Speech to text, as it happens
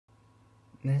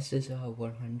This is a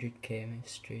 100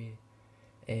 chemistry,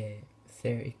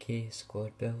 30k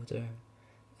squad builder,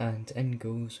 and in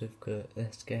goals we've got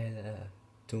this guy that I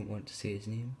don't want to say his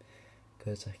name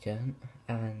because I can't,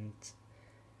 and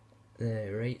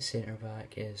the right centre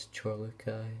back is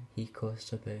Chorlukai. He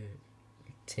costs about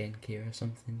 10k or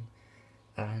something,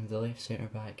 and the left centre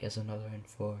back is another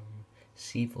inform,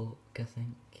 Seavolk I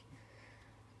think,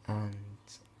 and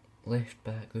left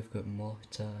back we've got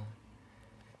Mota.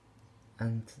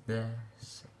 And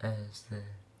this is the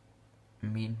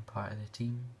main part of the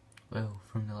team. Well,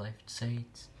 from the left side,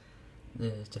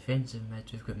 the defensive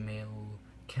mid we've got Melo,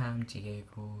 Cam,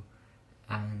 Diego,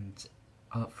 and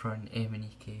up front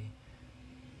Emenike.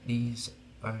 These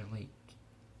are like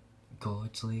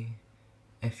godly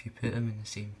if you put them in the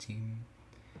same team,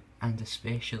 and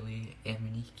especially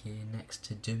Emenike next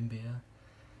to Doumbia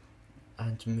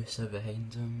and Musa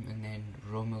behind him, and then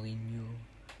Romalinho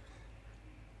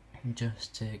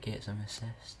just to get some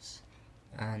assists.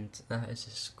 And that is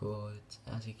the squad.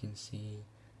 As you can see,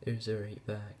 there's a right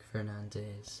back,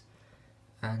 Fernandez,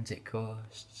 and it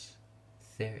costs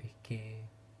 30k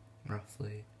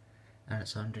roughly, and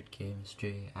it's 100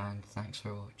 chemistry. And thanks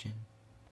for watching.